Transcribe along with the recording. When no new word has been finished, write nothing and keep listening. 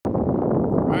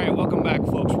Alright, welcome back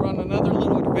folks. We're on another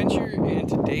little adventure and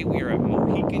today we are at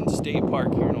Mohican State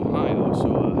Park here in Ohio.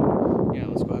 So yeah,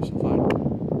 let's go have some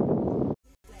fun.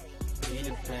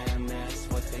 That's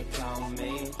what they call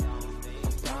me. I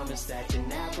promise that you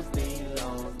never be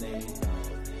lonely.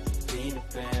 Peter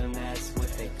Pan, that's what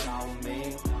they call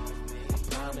me. I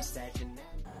promise that you never.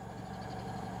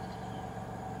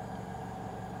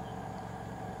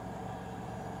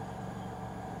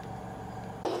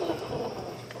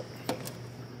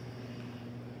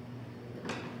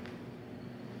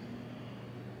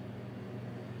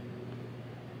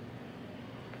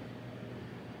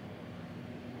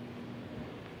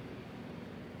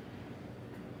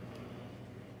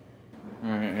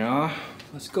 Alright, y'all.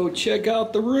 Let's go check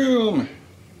out the room.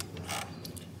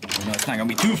 I know it's not gonna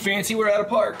be too fancy, we're at a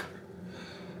park.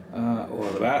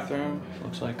 Well, the bathroom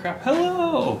looks like crap.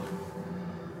 Hello!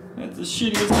 That's the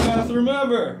shittiest bathroom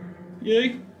ever!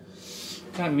 Yay!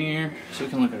 Got a mirror so we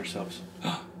can look at ourselves.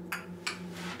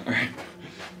 Alright.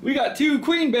 We got two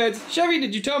queen beds. Chevy,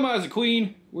 did you tell me I was a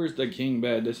queen? Where's the king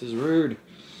bed? This is rude.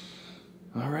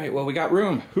 Alright, well, we got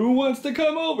room. Who wants to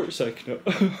come over? Psych, no.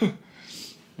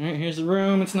 Alright, here's the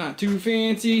room. It's not too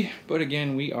fancy, but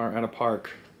again, we are at a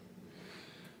park.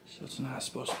 So it's not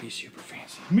supposed to be super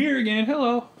fancy. Mirror again,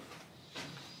 hello.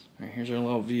 Alright, here's our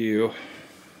little view.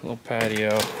 Little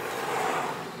patio.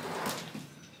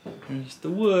 Here's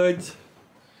the woods.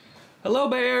 Hello,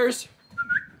 bears.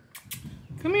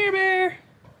 Come here, bear.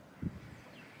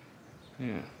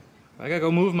 Yeah. I gotta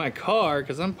go move my car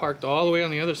because I'm parked all the way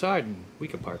on the other side and we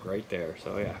could park right there.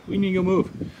 So yeah, we need to go move.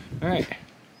 Alright.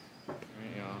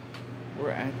 We're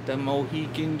at the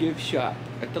Mohican gift shop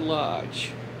at the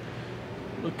lodge.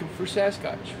 Looking for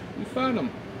Sasquatch. We found them.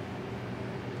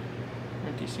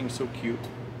 Aren't these things so cute?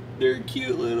 They're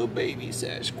cute little baby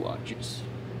Sasquatches.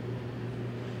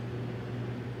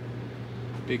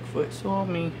 Bigfoot saw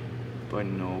me, but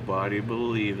nobody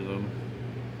believes him.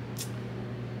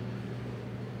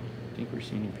 I think we're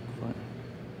seeing Bigfoot.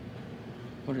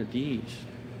 What are these?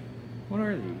 What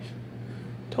are these?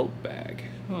 Tote bag.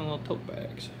 Oh, little tote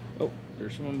bags. Oh,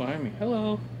 there's someone behind me.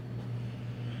 Hello.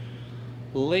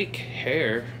 Lake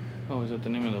Hare. Oh, is that the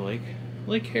name of the lake?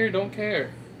 Lake Hare don't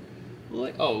care.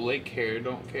 Oh, Lake Hare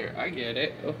don't care. I get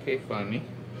it. Okay, funny.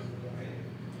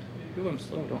 Ooh, I'm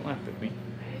slow. Don't laugh at me.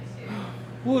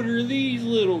 What are these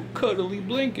little cuddly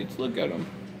blankets? Look at them.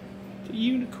 It's a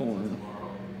unicorn.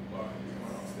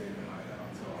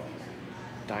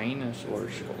 Dinosaur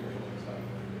skull.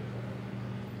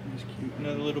 That's cute.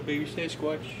 Another little baby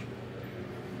Sasquatch.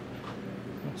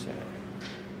 What's that?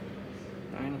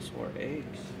 Dinosaur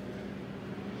eggs.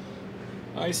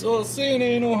 I saw Santa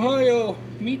in Ohio.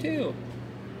 Me too.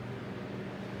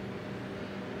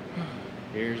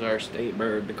 Here's our state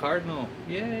bird, the cardinal.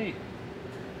 Yay.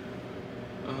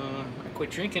 I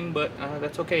quit drinking, but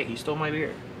that's okay. He stole my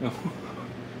beer. No.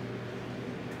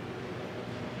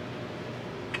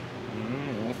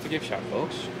 That's the gift shop,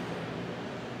 folks.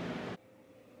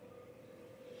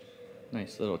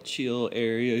 Nice little chill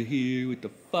area here with the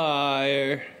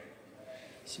fire.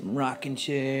 Some rocking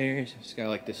chairs. It's got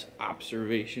like this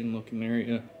observation looking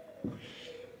area where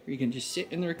you can just sit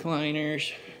in the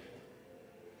recliners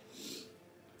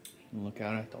and look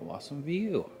out at the awesome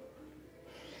view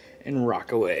and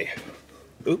rock away.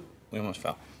 Oop, we almost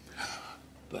fell.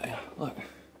 But look,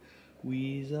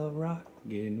 we's a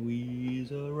rockin',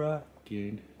 we's a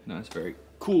rockin'. No, it's very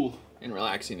cool and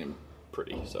relaxing and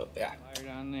pretty, so yeah. Fire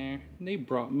down there. They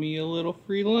brought me a little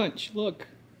free lunch. Look,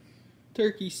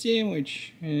 turkey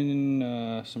sandwich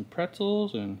and some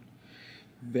pretzels and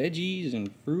veggies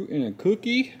and fruit and a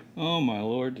cookie. Oh my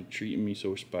lord, they're treating me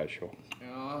so special.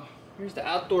 Here's the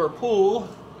outdoor pool.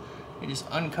 They just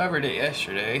uncovered it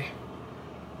yesterday.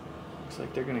 Looks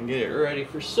like they're gonna get it ready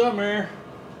for summer.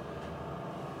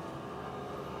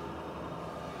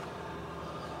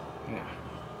 Yeah.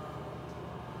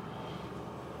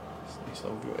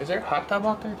 Is there a hot tub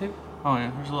out there too? Oh yeah,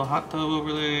 there's a little hot tub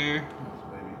over there.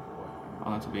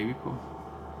 Oh, that's a baby pool.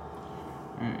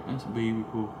 Alright, that's a baby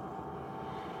pool.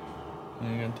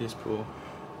 And I got this pool.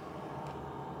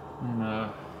 And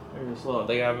there's this little,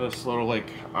 they have this little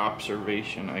like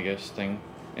observation, I guess, thing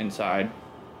inside.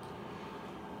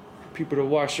 For people to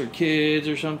watch their kids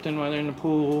or something while they're in the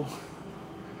pool.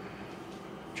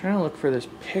 I'm trying to look for this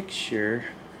picture.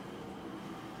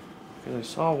 Because I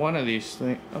saw one of these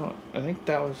things. Oh, I think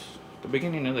that was the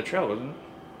beginning of the trail, wasn't it?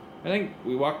 I think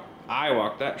I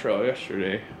walked that trail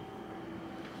yesterday.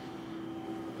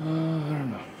 I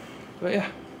don't know. But yeah.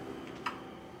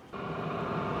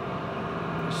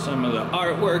 Some of the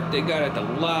artwork they got at the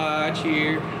lodge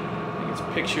here. I think it's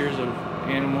pictures of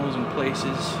animals and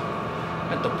places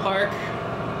at the park.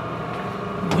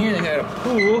 Here they got a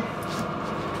pool.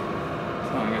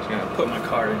 Oh, I guess I gotta put my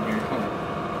car in here. Hold on.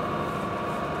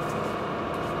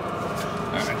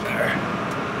 Alright, there.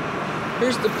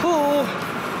 Here's the pool.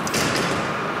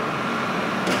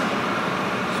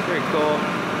 It's pretty cool.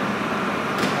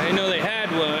 I didn't know they had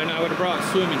one. I would have brought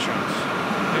swimming trunks.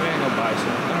 Maybe I can go buy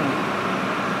some. I don't know.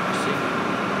 Let's see.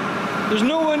 There's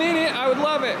no one in it. I would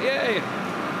love it. Yay.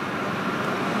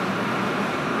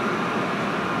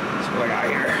 That's what I got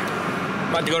here. I'm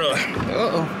about to go to.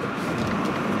 Uh-oh.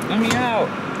 Let me out.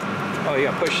 Oh, you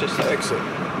gotta push this to exit.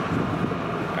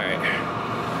 Alright.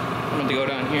 I'm going to go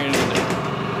down here into the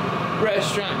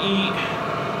restaurant, eat.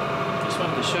 Just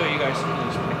wanted to show you guys some of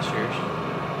these pictures.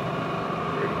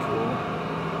 Pretty cool.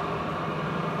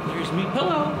 There's me.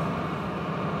 Hello.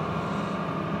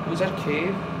 Was that a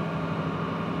cave?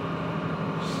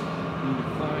 Need to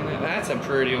find that. That's a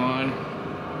pretty one.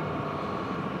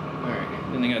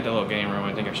 Alright. Then they got the little game room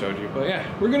I think I showed you. But yeah,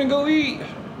 we're going to go eat.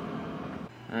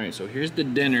 Alright, so here's the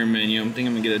dinner menu. I'm thinking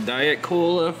I'm gonna get a Diet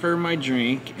Cola for my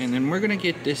drink, and then we're gonna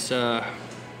get this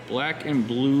black and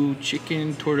blue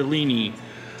chicken tortellini.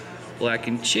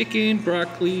 Blackened chicken,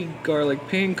 broccoli, garlic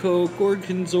panko,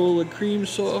 gorgonzola cream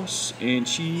sauce, and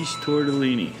cheese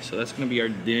tortellini. So that's gonna be our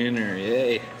dinner,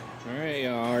 yay. Alright,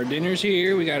 our dinner's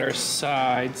here. We got our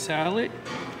side salad,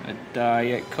 a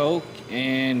Diet Coke,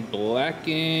 and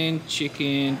blackened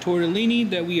chicken tortellini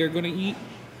that we are gonna eat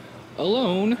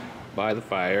alone by the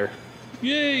fire.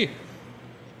 Yay!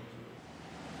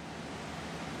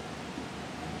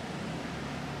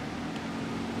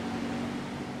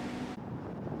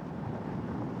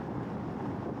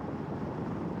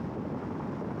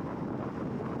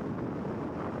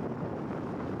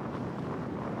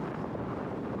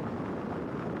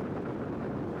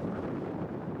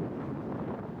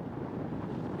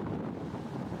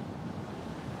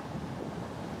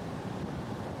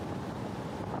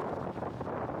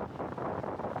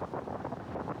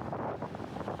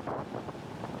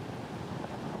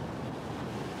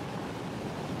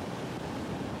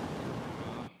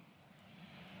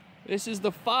 This is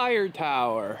the fire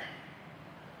tower.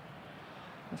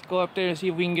 Let's go up there and see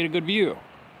if we can get a good view.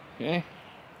 Okay?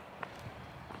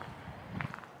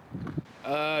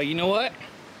 You know what?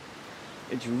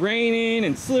 It's raining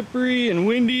and slippery and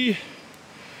windy,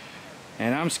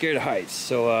 and I'm scared of heights.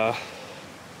 So, how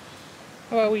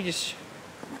about we just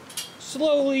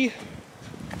slowly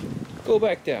go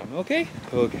back down, okay?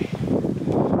 Okay.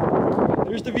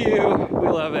 There's the view. We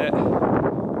love it.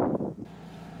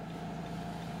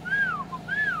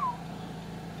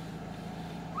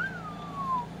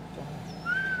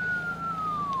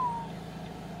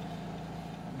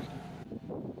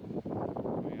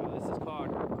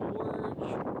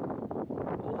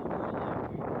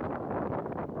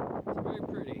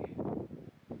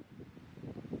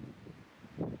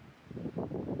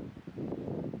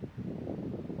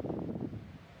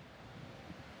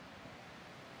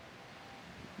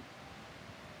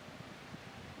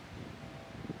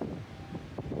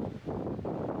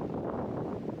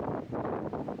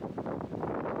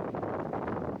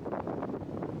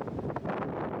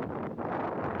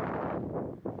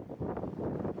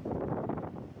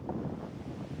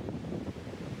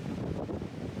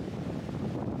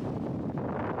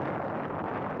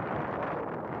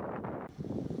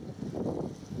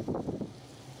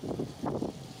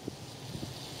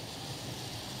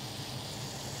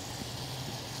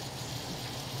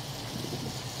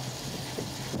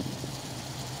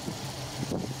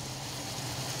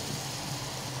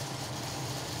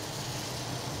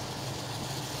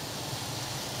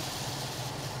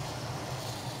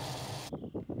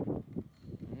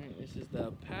 This is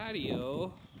the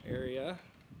patio area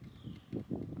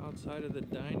outside of the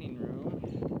dining room.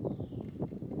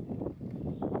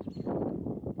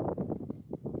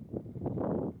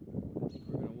 I think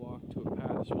we're gonna walk to a path.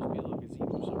 There's supposed to be a little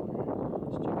gazebo somewhere.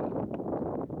 Let's check it out.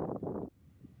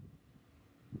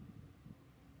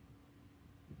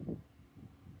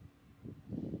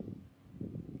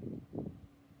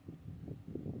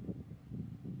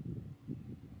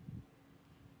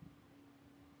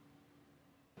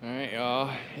 Alright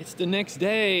y'all, it's the next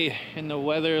day and the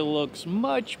weather looks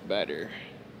much better.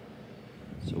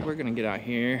 So we're gonna get out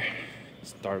here,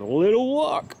 start a little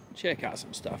walk, check out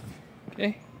some stuff,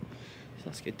 okay? So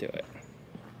let's get to it.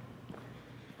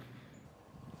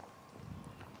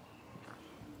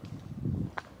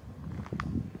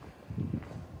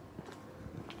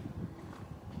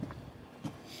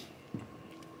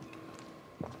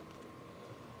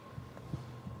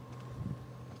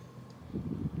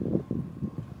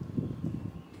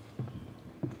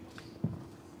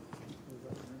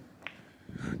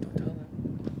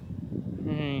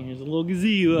 There's There's a little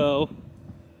gazebo.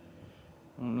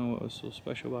 I don't know what was so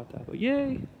special about that, but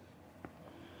yay!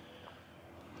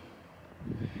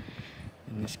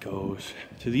 And this goes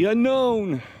to the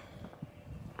unknown.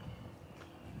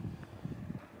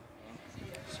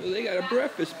 So they got a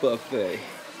breakfast buffet.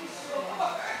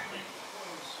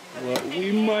 What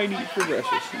we might eat for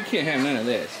breakfast. You can't have none of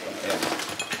this.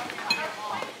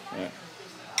 Yeah.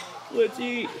 Let's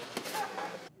eat.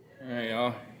 Alright,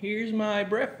 y'all. Here's my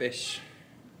breakfast.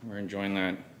 We're enjoying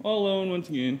that all alone once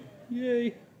again.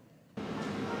 Yay.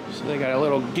 So they got a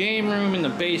little game room in the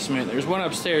basement. There's one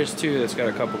upstairs too that's got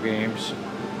a couple games.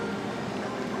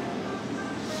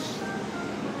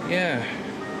 Yeah.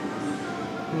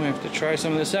 I'm gonna have to try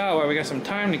some of this out while we got some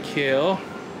time to kill.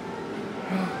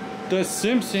 The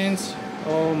Simpsons.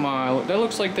 Oh my, that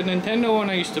looks like the Nintendo one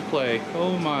I used to play.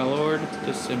 Oh my lord,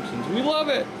 The Simpsons. We love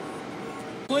it!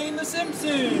 Playing The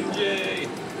Simpsons, yay!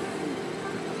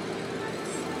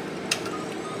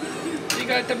 You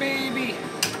got the baby!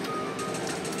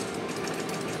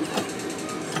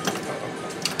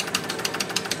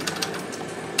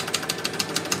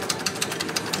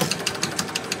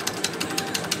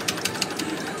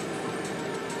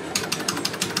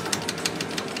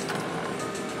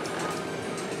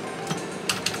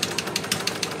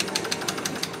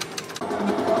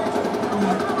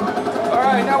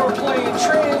 Alright, now we're playing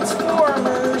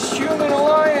Transformers Human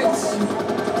Alliance.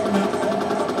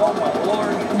 Oh my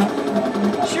lord.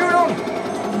 Shoot him!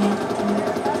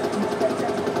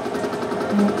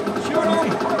 Shoot him!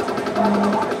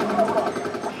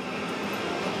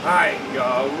 Alright,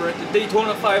 y'all, we're at the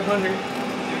Daytona 500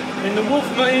 in the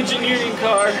Wolfman engineering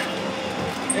car,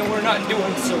 and we're not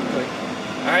doing so good.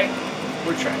 Alright,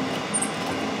 we're trying.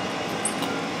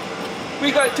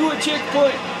 We got to a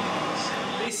checkpoint.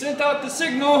 They sent out the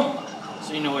signal,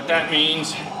 so you know what that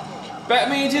means.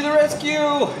 Batman to the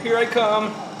rescue! Here I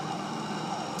come.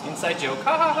 Inside joke.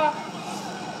 Ha ha ha.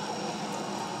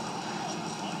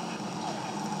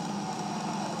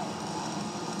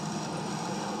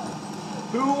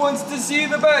 Who wants to see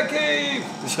the Batcave?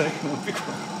 It's like, no, be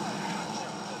quiet.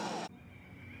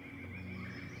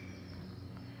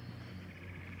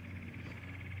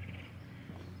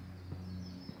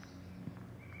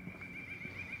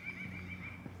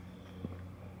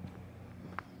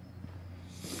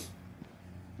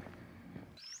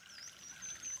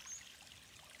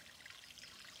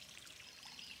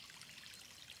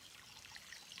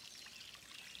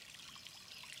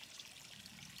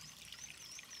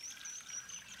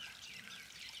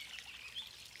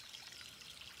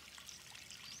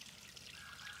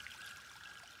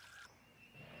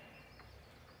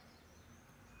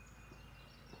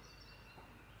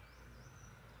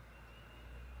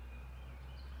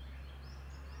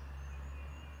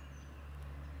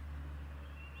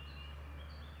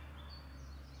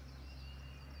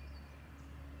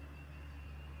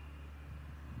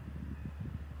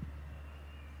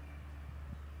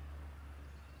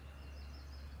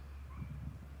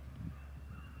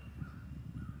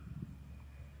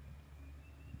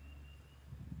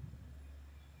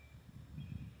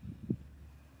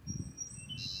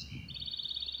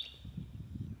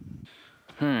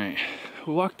 Alright,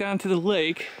 we walked down to the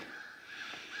lake,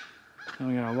 and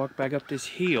we gotta walk back up this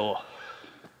hill.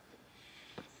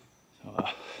 So,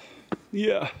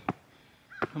 yeah,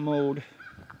 I'm old,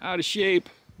 out of shape.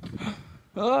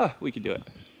 We can do it.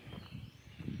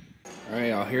 Alright,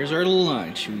 y'all, here's our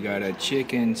lunch. We got a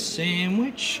chicken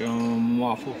sandwich, some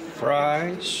waffle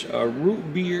fries, a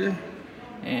root beer,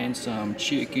 and some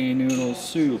chicken noodle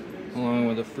soup, along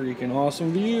with a freaking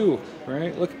awesome view,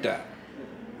 right? Look at that.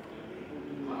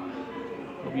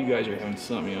 Hope you guys are having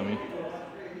something yummy.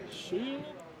 See ya.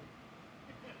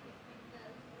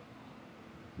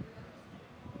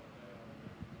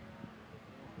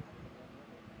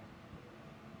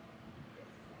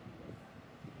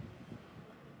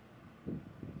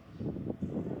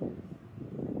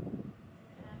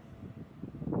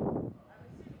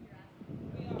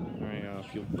 Alright, y'all,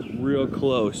 if you're real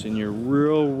close and you're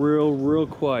real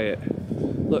quiet.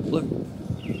 Look, look.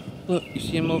 Look, you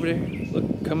see him over there?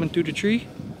 Look, coming through the tree.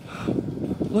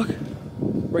 Look,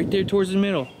 right there towards the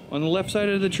middle, on the left side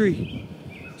of the tree.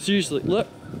 Seriously, look.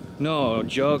 No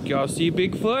joke, y'all see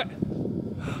Bigfoot?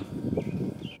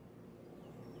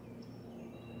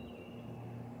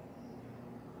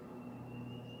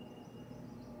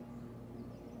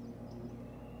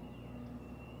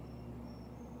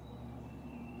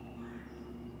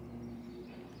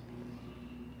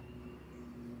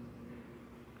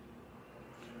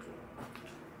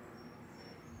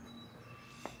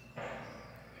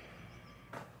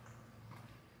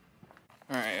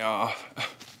 Alright, y'all.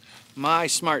 my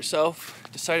smart self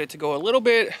decided to go a little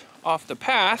bit off the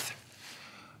path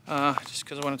just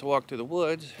because I wanted to walk through the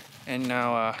woods, and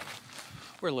now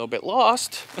we're a little bit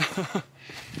lost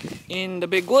in the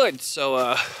big woods.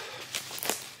 So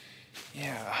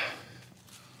yeah,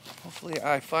 hopefully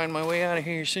I find my way out of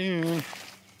here soon.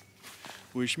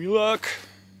 Wish me luck.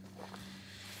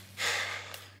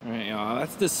 All right, y'all,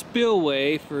 that's the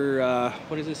spillway for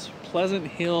what is this, Pleasant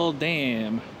Hill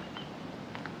Dam.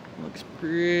 Looks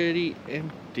pretty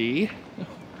empty.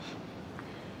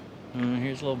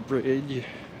 Here's a little bridge.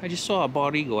 I just saw a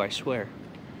bald eagle, I swear,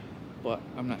 but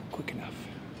I'm not quick enough.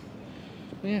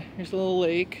 Yeah, here's a little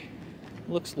lake.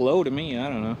 Looks low to me, I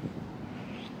don't know.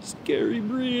 Scary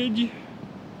bridge.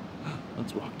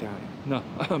 Let's walk down it.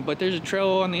 No, but there's a trail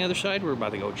on the other side we're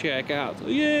about to go check out, so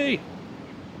yay!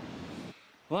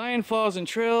 Lion Falls and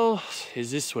Trails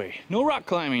is this way. No rock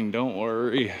climbing, don't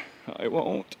worry, I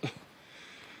won't.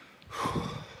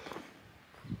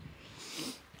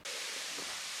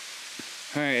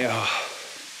 Alright, y'all.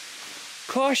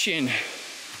 Caution!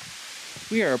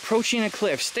 We are approaching a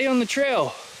cliff. Stay on the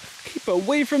trail. Keep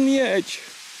away from the edge.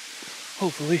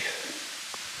 Hopefully.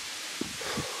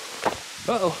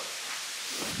 Uh-oh.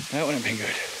 That wouldn't have been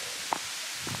good.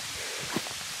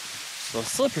 It's a little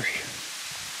slippery.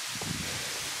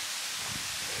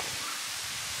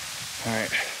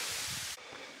 Alright.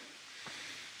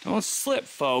 Don't slip,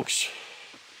 folks.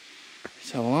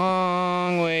 It's a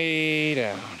long way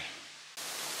down.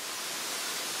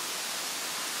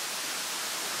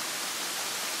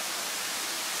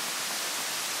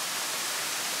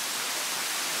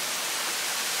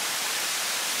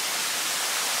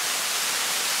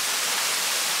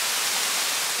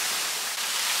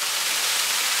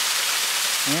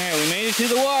 Alright, we made it to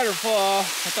the waterfall. I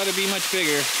thought it'd be much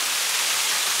bigger.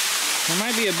 There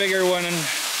might be a bigger one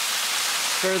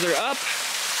further up,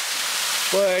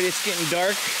 but it's getting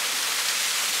dark.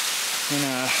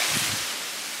 And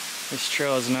this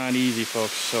trail is not easy,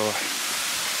 folks, so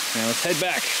yeah, let's head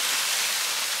back.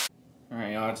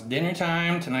 Alright, y'all, it's dinner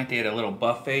time. Tonight they had a little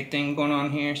buffet thing going on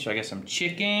here, so I got some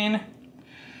chicken,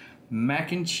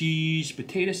 mac and cheese,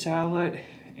 potato salad,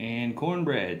 and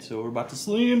cornbread. So we're about to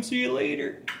slam. See you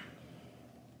later.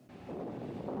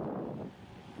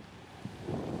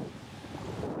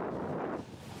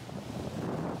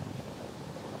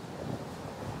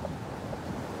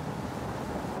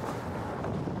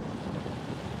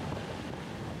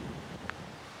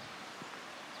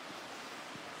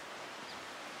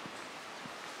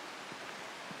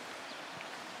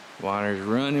 Water's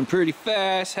running pretty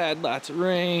fast, had lots of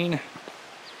rain.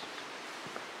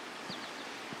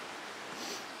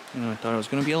 I thought it was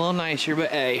going to be a little nicer, but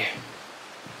hey.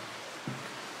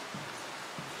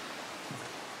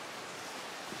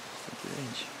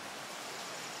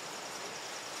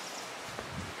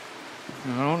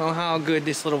 I don't know how good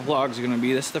this little vlog's going to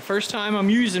be. This is the first time I'm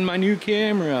using my new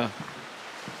camera.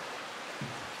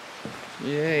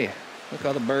 Yay. Look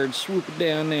how the birds swooping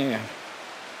down there.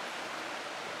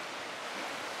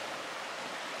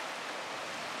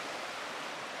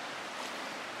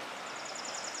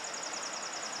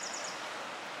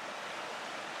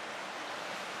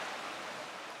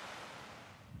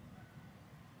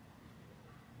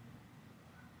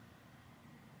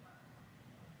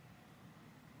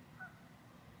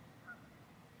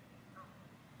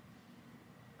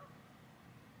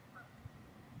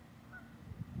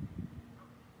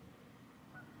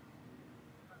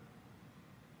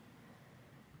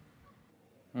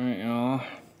 Alright, y'all.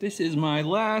 This is my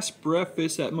last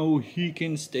breakfast at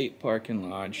Mohican State Park and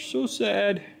Lodge. So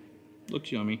sad.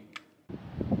 Looks yummy.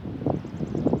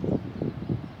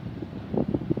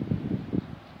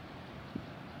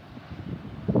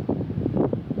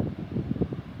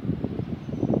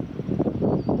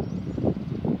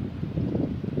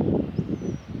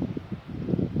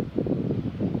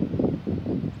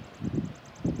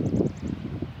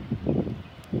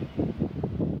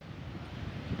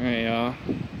 Alright, y'all.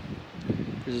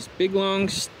 There's this big long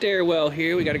stairwell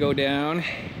here we gotta go down,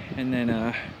 and then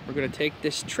we're gonna take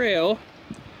this trail,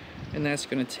 and that's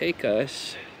gonna take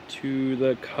us to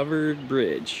the covered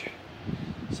bridge.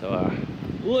 So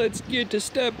let's get to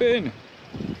stepping.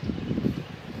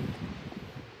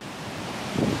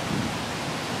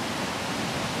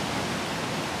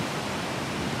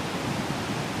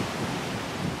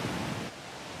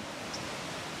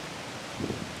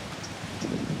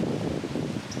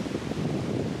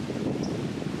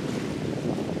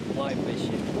 Fly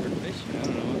fishing or fishing, I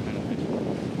don't know what kind of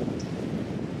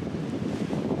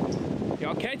fish.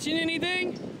 Y'all catching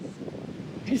anything?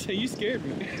 He said, you scared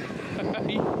me.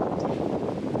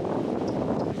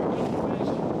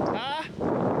 Huh?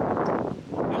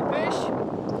 No fish?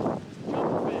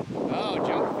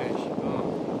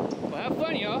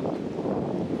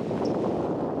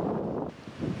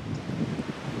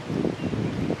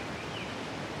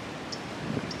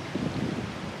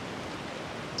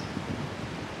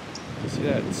 See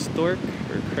that stork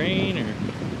or crane or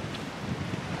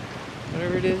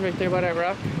whatever it is right there by that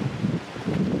rock?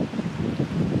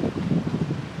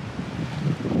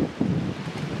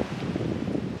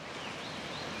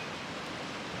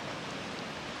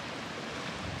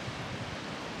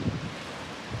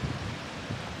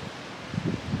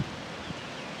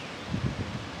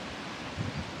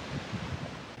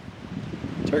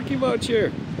 Turkey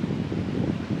vulture.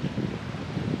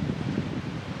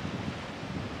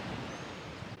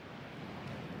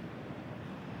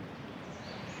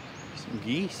 Some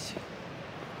geese.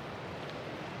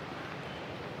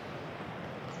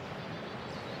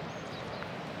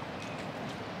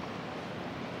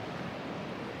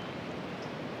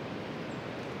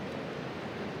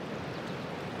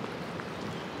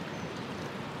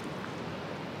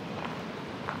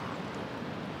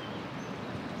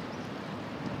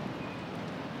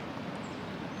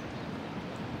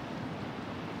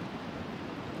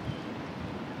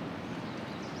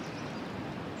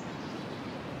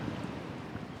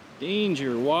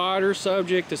 Danger, water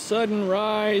subject to sudden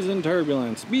rise and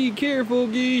turbulence. Be careful,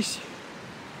 geese.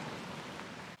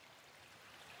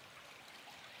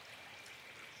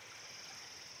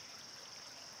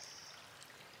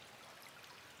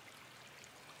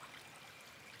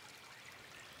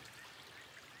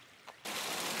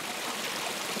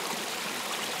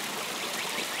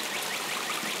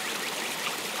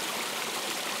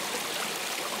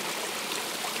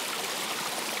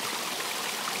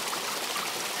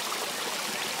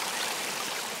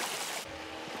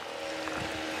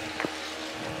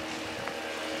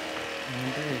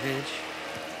 Bridge.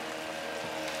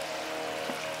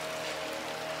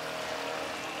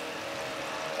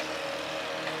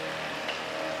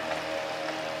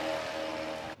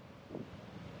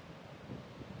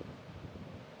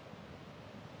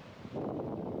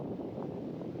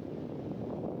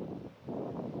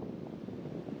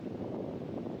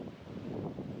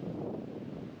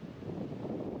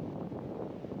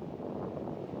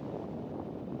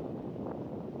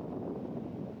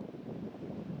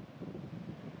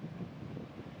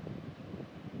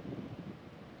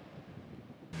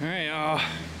 Alright,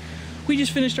 we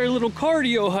just finished our little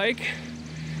cardio hike.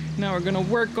 Now we're gonna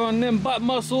work on them butt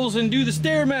muscles and do the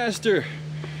Stairmaster.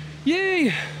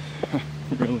 Yay!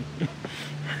 Really?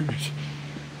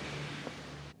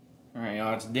 Alright,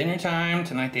 y'all, it's dinner time.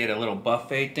 Tonight they had a little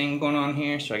buffet thing going on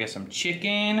here. So I got some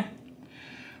chicken,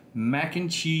 mac and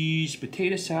cheese,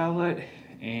 potato salad,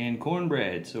 and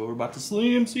cornbread. So we're about to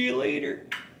slam. See you later.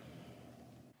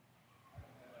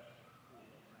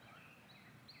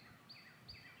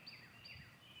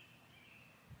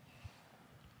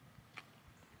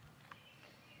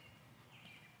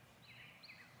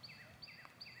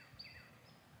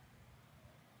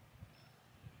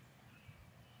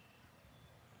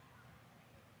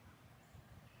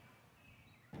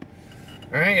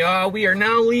 Alright, y'all, we are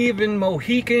now leaving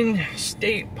Mohican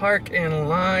State Park and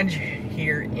Lodge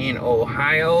here in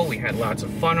Ohio. We had lots of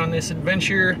fun on this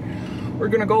adventure. We're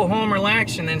gonna go home,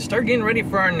 relax, and then start getting ready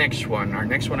for our next one. Our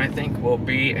next one, I think, will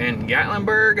be in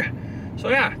Gatlinburg. So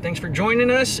yeah, thanks for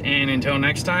joining us, and until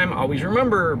next time, always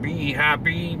remember, be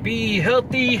happy, be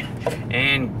healthy,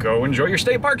 and go enjoy your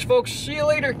state parks, folks. See you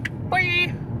later.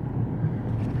 Bye!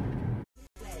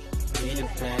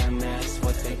 That's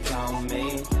what they call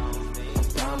me.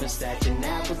 Promise that you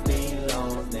never be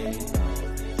lonely.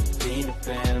 Be the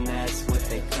fam, that's what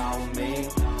they call me.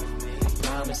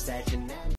 Promise that you never